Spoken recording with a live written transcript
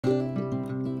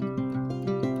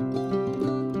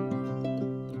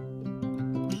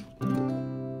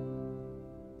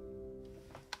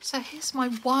So here's my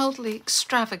wildly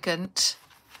extravagant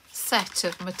set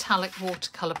of metallic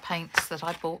watercolour paints that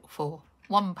I bought for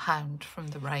 £1 from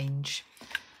the range.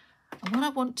 And what I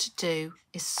want to do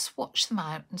is swatch them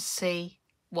out and see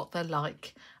what they're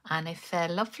like. And if they're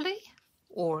lovely,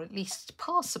 or at least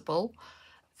passable,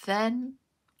 then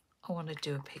I want to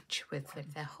do a picture with them.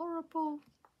 If they're horrible,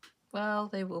 well,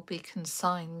 they will be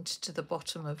consigned to the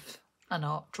bottom of an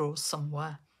art drawer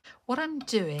somewhere. What I'm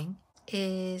doing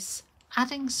is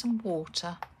adding some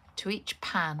water to each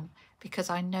pan because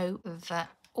I know that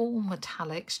all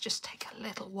metallics just take a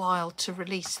little while to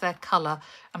release their colour,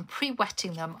 and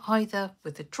pre-wetting them either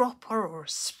with a dropper or a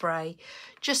spray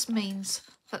just means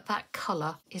that that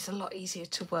colour is a lot easier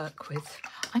to work with.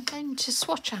 I'm going to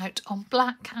swatch out on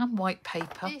black and white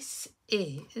paper. This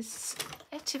is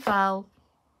Etival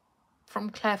from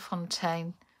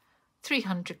Clairefontaine,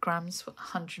 300 grams for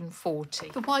 140.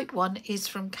 The white one is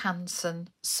from Canson,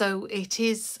 so it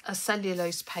is a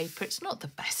cellulose paper. It's not the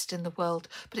best in the world,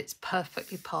 but it's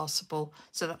perfectly passable.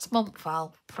 So that's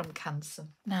Montval from Canson.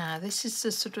 Now this is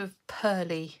a sort of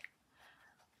pearly,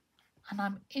 and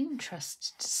I'm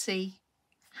interested to see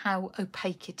how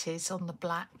opaque it is on the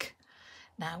black.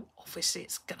 Now obviously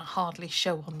it's going to hardly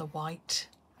show on the white.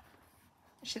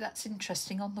 Actually that's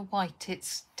interesting, on the white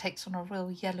it takes on a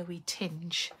real yellowy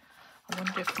tinge. I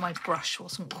wonder if my brush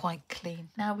wasn't quite clean.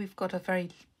 Now we've got a very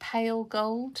pale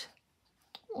gold.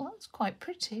 Well, that's quite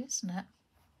pretty, isn't it?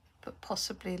 But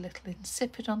possibly a little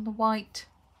insipid on the white.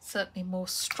 Certainly more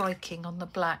striking on the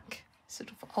black. Sort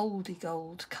of oldie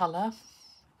gold colour.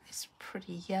 It's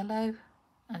pretty yellow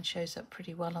and shows up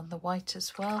pretty well on the white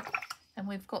as well. And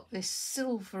we've got this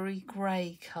silvery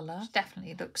grey colour, which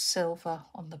definitely looks silver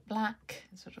on the black,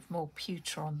 sort of more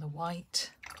pewter on the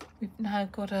white. We've now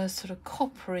got a sort of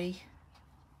coppery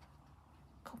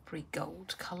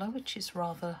gold colour, which is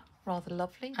rather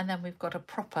lovely. And then we've got a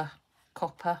proper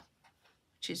copper,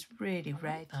 which is really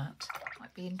red. That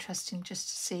might be interesting just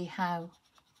to see how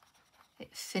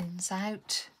it thins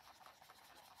out.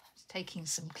 Just taking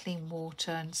some clean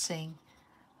water and seeing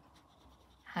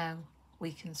how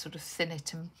we can sort of thin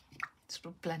it and sort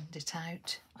of blend it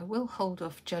out. I will hold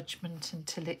off judgment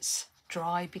until it's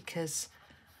dry because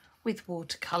with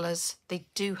watercolours they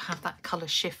do have that colour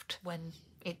shift when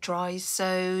it dries,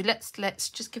 so let's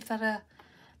just give that a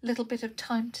little bit of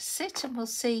time to sit and we'll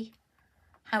see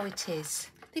how it is.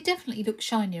 They definitely look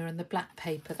shinier on the black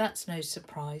paper, that's no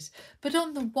surprise, but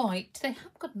on the white they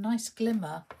have got a nice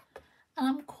glimmer, and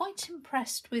I'm quite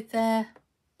impressed with their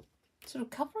sort of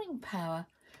covering power.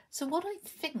 So what I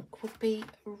think would be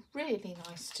really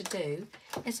nice to do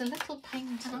is a little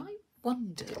painting. And I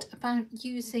wondered about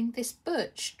using this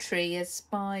birch tree as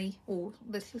my, or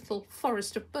this little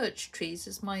forest of birch trees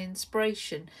as my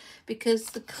inspiration, because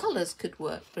the colours could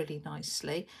work really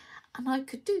nicely and I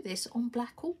could do this on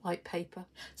black or white paper.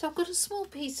 So I've got a small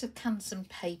piece of Canson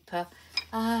paper,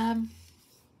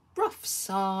 rough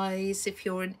size if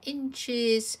you're in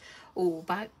inches, or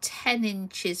about 10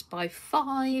 inches by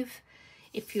 5.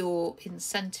 If you're in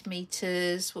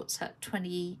centimetres, what's that,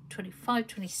 20, 25,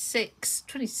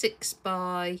 26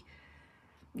 by,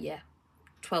 yeah,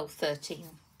 12, 13.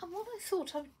 And what I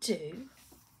thought I would do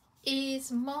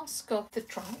is mask off the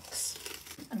trunks.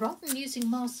 And rather than using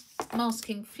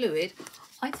masking fluid,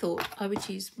 I thought I would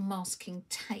use masking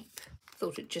tape.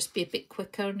 Thought it'd just be a bit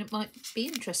quicker and it might be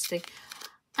interesting.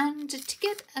 And to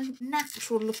get a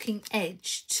natural looking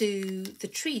edge to the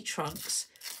tree trunks,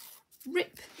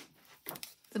 rip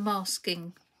the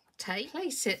masking tape,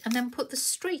 place it, and then put the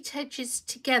straight edges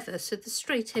together so the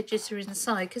straight edges are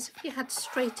inside, because if you had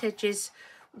straight edges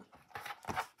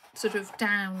sort of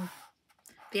down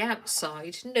the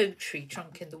outside, no tree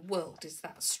trunk in the world is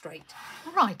that straight.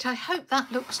 Right, I hope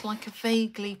that looks like a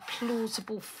vaguely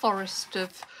plausible forest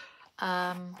of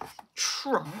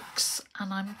trunks,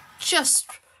 and I'm just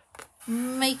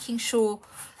making sure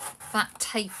that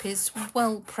tape is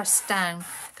well pressed down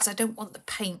because I don't want the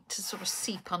paint to sort of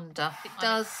seep under. If it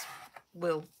does,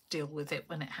 we'll deal with it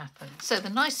when it happens. So the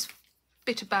nice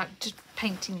bit about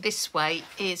painting this way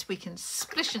is we can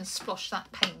splish and splosh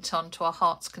that paint on to our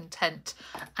heart's content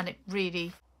and it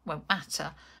really won't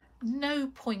matter. No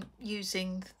point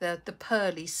using the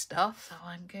pearly stuff, so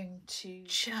I'm going to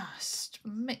just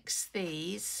mix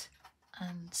these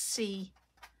and see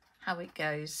how it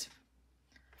goes.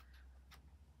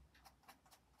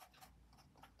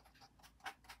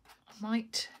 I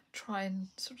might try and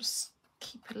sort of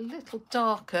keep it a little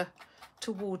darker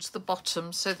towards the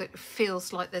bottom so that it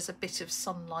feels like there's a bit of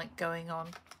sunlight going on.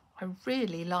 I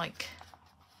really like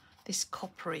this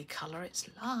coppery colour, it's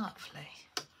lovely.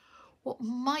 What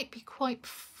might be quite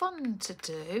fun to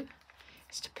do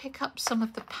is to pick up some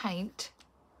of the paint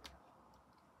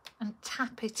and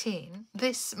tap it in.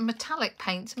 This metallic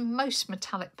paint, most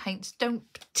metallic paints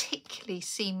don't particularly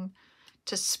seem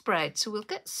to spread, so we'll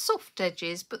get soft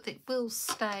edges, but it will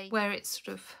stay where it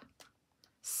sort of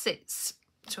sits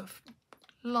to a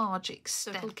large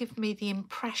extent. It'll give me the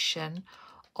impression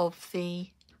of the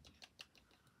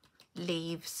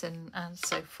leaves and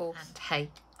so forth. And hey,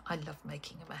 I love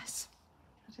making a mess.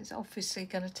 It is obviously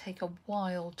going to take a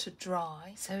while to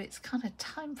dry, so it's kind of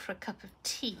time for a cup of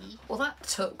tea. Well, that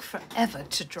took forever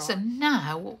to dry. So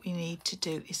now what we need to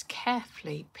do is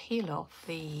carefully peel off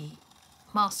the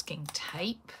masking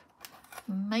tape,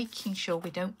 making sure we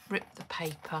don't rip the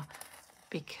paper,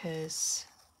 because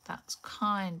that's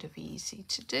kind of easy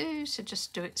to do. So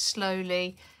just do it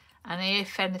slowly, and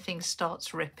if anything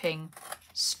starts ripping,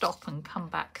 stop and come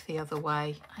back the other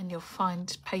way. And you'll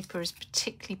find paper is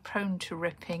particularly prone to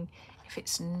ripping if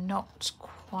it's not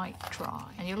quite dry.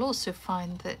 And you'll also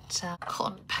find that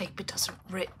cotton paper doesn't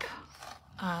rip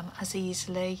as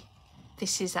easily.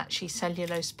 This is actually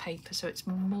cellulose paper, so it's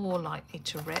more likely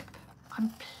to rip.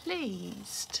 I'm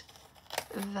pleased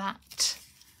that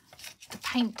the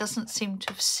paint doesn't seem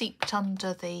to have seeped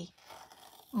under the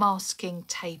masking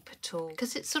tape at all,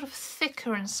 because it's sort of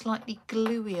thicker and slightly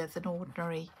gluier than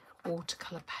ordinary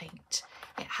watercolour paint.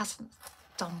 It hasn't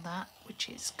done that, which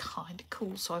is kind of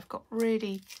cool. So I've got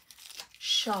really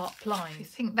sharp lines. I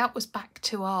think that was back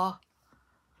to our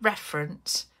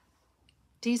reference.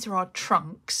 These are our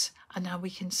trunks, and now we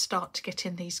can start to get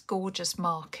in these gorgeous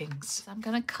markings. So I'm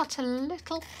going to cut a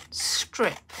little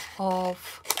strip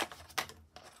of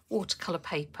watercolour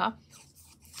paper,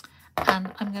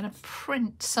 and I'm going to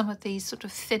print some of these sort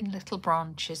of thin little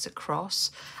branches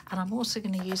across, and I'm also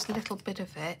going to use a little bit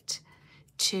of it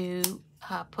to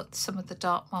put some of the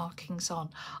dark markings on.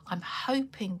 I'm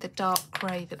hoping the dark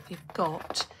grey that we've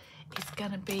got is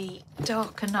going to be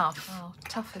dark enough. Well,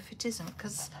 tough if it isn't,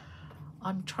 because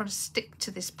I'm trying to stick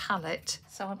to this palette,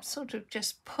 so I'm sort of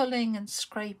just pulling and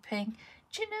scraping.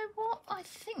 Do you know what? I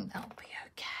think that'll be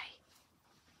okay.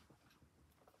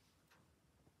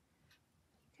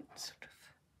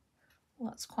 Well,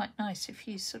 that's quite nice if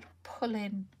you sort of pull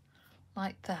in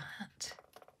like that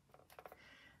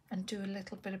and do a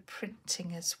little bit of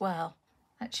printing as well.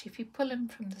 Actually, if you pull in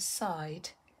from the side,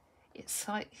 it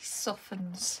slightly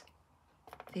softens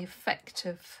the effect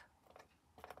of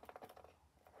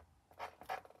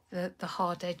the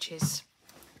hard edges.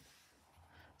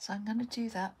 So I'm going to do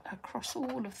that across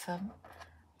all of them,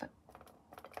 but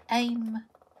aim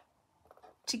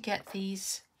to get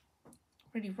these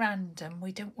really random.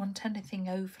 We don't want anything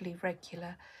overly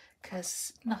regular,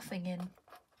 because nothing in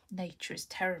nature is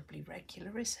terribly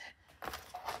regular, is it?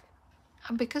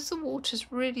 And because the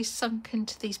water's really sunk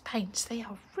into these paints, they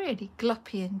are really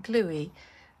gluppy and gluey,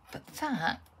 but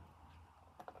that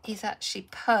is actually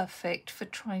perfect for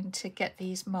trying to get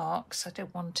these marks. I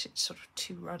don't want it sort of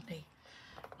too runny.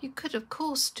 You could of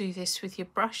course do this with your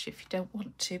brush if you don't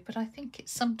want to, but I think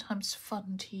it's sometimes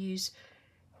fun to use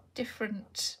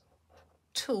different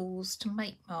tools to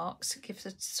make marks. It gives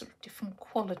a sort of different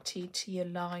quality to your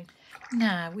line.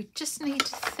 Now we just need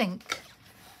to think,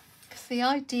 because the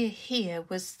idea here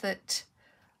was that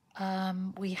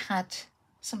we had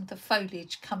some of the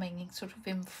foliage coming in sort of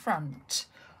in front,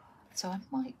 so I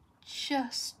might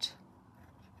just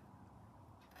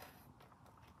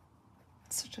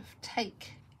sort of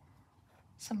take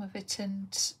some of it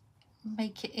and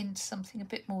make it into something a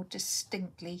bit more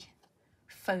distinctly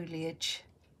foliage,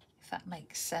 if that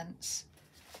makes sense.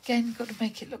 Again, you've got to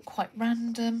make it look quite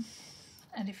random,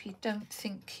 and if you don't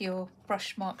think your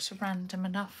brush marks are random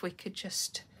enough, we could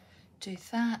just do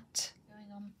that.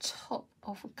 Going on top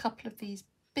of a couple of these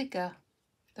bigger,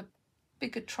 the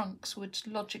bigger trunks would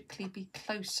logically be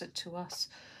closer to us,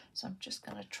 so I'm just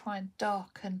going to try and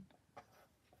darken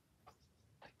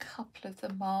a couple of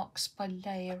the marks by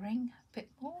layering a bit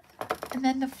more. And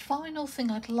then the final thing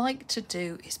I'd like to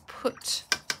do is put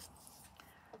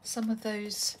some of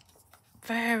those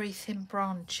very thin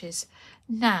branches.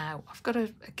 Now I've got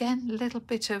again a little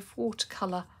bit of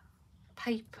watercolour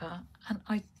paper, and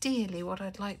ideally what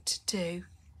I'd like to do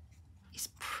is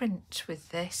print with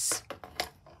this.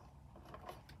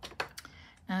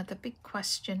 Now the big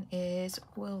question is,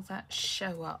 will that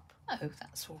show up? Oh,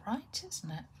 that's all right,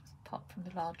 isn't it? Apart from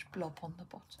the large blob on the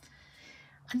bottom.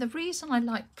 And the reason I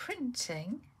like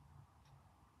printing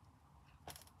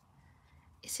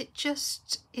is it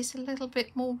just is a little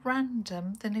bit more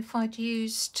random than if I'd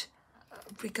used a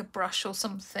rigger brush or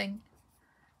something,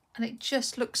 and it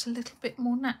just looks a little bit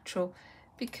more natural,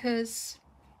 because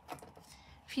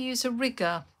if you use a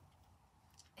rigger,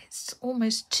 it's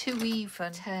almost too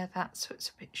even. Tear that so it's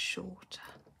a bit shorter.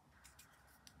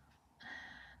 And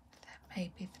then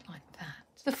maybe like that.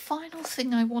 The final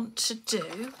thing I want to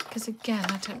do, because again,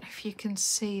 I don't know if you can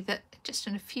see that just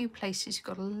in a few places you've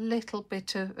got a little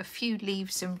bit of a few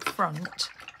leaves in front.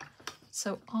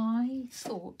 So I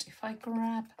thought if I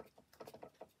grab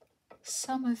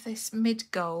some of this mid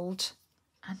gold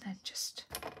and then just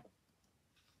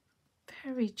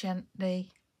very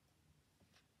gently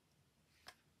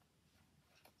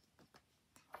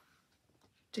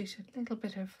do a little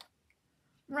bit of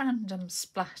random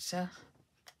splatter.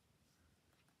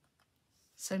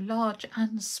 So large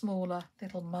and smaller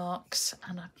little marks,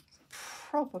 and I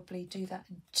probably do that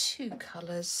in 2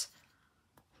 colours.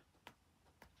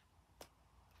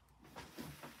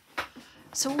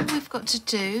 So all we've got to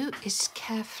do is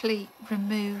carefully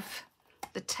remove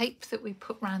the tape that we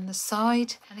put around the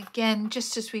side. And again,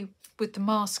 just as we with the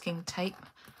masking tape,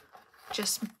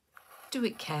 just do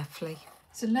it carefully.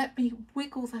 So let me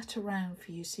wiggle that around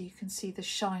for you so you can see the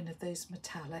shine of those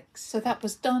metallics. So that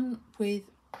was done with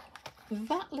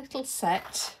that little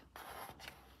set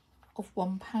of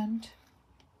 £1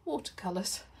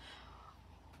 watercolours.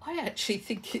 I actually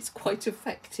think it's quite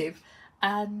effective,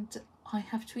 and I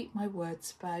have to eat my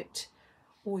words about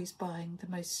always buying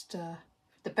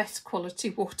the best quality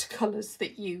watercolours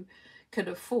that you can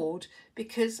afford,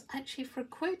 because actually for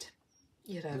 £1,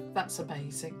 you know, that's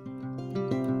amazing.